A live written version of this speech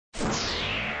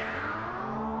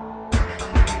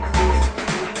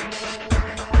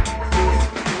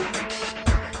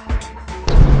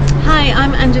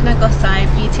Anjana Gosai,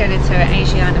 beauty editor at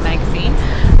Asiana magazine.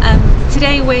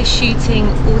 Today we're shooting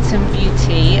Autumn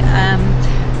Beauty.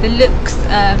 The looks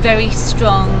are very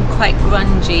strong, quite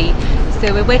grungy.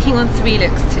 So we're working on 3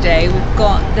 looks today. We've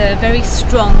got the very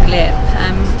strong lip,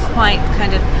 quite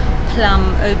kind of plum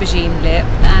aubergine lip.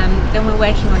 Then we're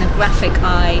working on a graphic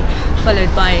eye,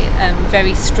 followed by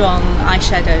very strong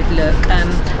eyeshadowed look,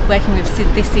 working with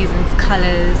this season's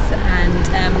colours,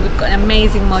 and we've got an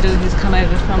amazing model who's come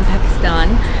over from Pakistan,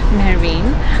 Mehreen.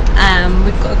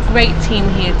 We've got a great team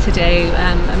here today,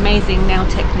 amazing nail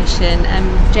technician,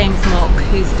 James Mock,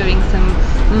 who's doing some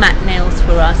matte nails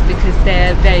for us because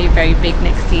they're very, very big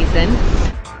next season.